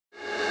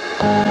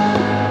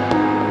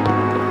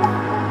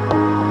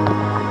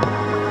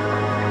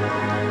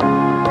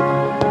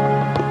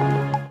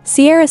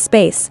Sierra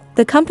Space,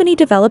 the company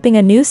developing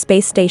a new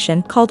space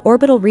station called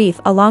Orbital Reef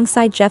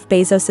alongside Jeff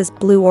Bezos's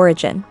Blue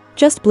Origin,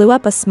 just blew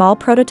up a small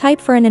prototype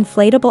for an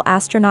inflatable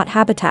astronaut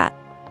habitat.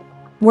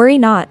 Worry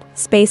not,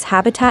 space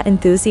habitat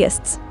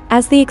enthusiasts,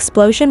 as the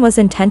explosion was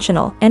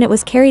intentional and it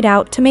was carried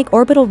out to make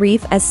Orbital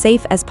Reef as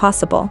safe as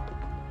possible.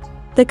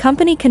 The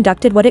company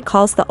conducted what it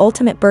calls the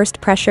Ultimate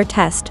Burst Pressure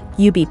Test,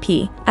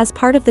 UBP, as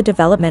part of the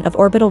development of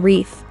Orbital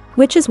Reef,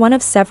 which is one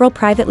of several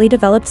privately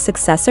developed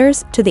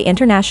successors to the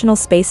International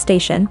Space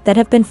Station that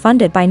have been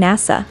funded by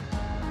NASA.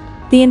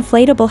 The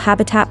inflatable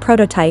habitat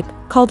prototype,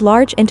 called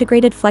Large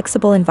Integrated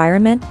Flexible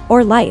Environment,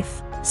 or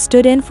LIFE,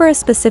 stood in for a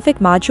specific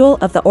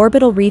module of the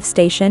Orbital Reef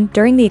station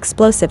during the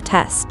explosive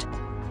test.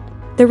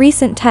 The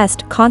recent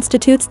test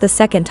constitutes the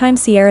second time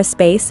Sierra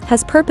Space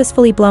has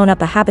purposefully blown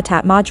up a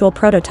habitat module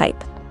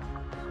prototype.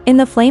 In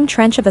the flame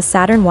trench of a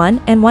Saturn I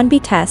and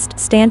 1B test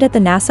stand at the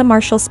NASA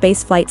Marshall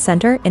Space Flight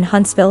Center in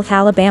Huntsville,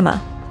 Alabama.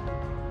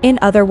 In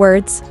other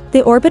words,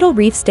 the Orbital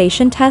Reef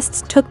Station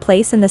tests took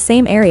place in the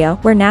same area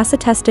where NASA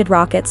tested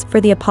rockets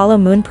for the Apollo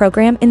moon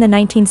program in the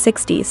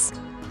 1960s.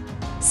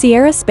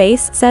 Sierra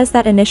Space says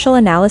that initial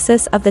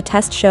analysis of the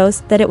test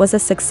shows that it was a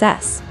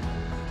success.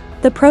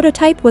 The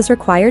prototype was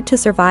required to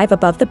survive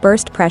above the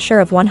burst pressure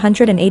of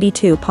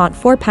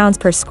 182.4 pounds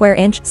per square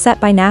inch set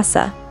by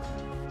NASA.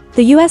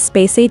 The U.S.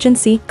 Space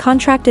Agency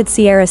contracted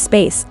Sierra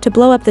Space to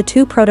blow up the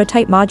 2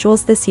 prototype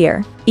modules this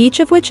year, each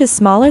of which is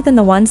smaller than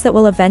the ones that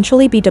will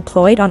eventually be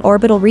deployed on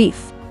Orbital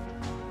Reef.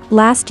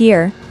 Last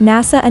year,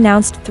 NASA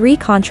announced 3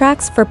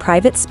 contracts for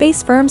private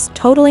space firms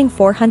totaling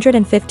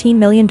 $415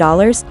 million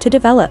to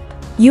develop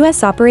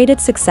U.S.-operated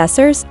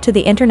successors to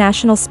the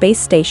International Space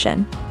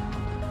Station.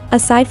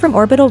 Aside from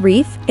Orbital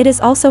Reef, it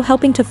is also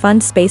helping to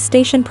fund space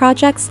station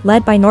projects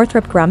led by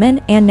Northrop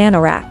Grumman and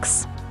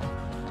NanoRacks.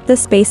 The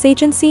space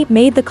agency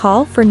made the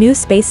call for new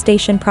space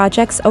station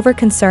projects over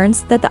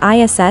concerns that the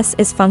ISS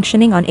is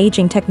functioning on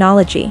aging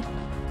technology.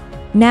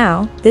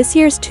 Now, this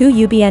year's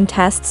 2 UBN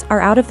tests are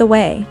out of the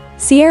way.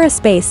 Sierra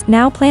Space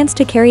now plans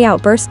to carry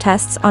out burst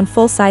tests on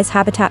full-size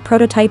habitat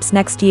prototypes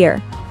next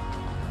year.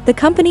 The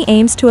company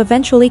aims to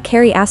eventually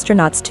carry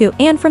astronauts to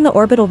and from the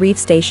Orbital Reef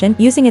station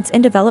using its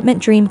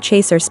in-development Dream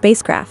Chaser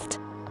spacecraft.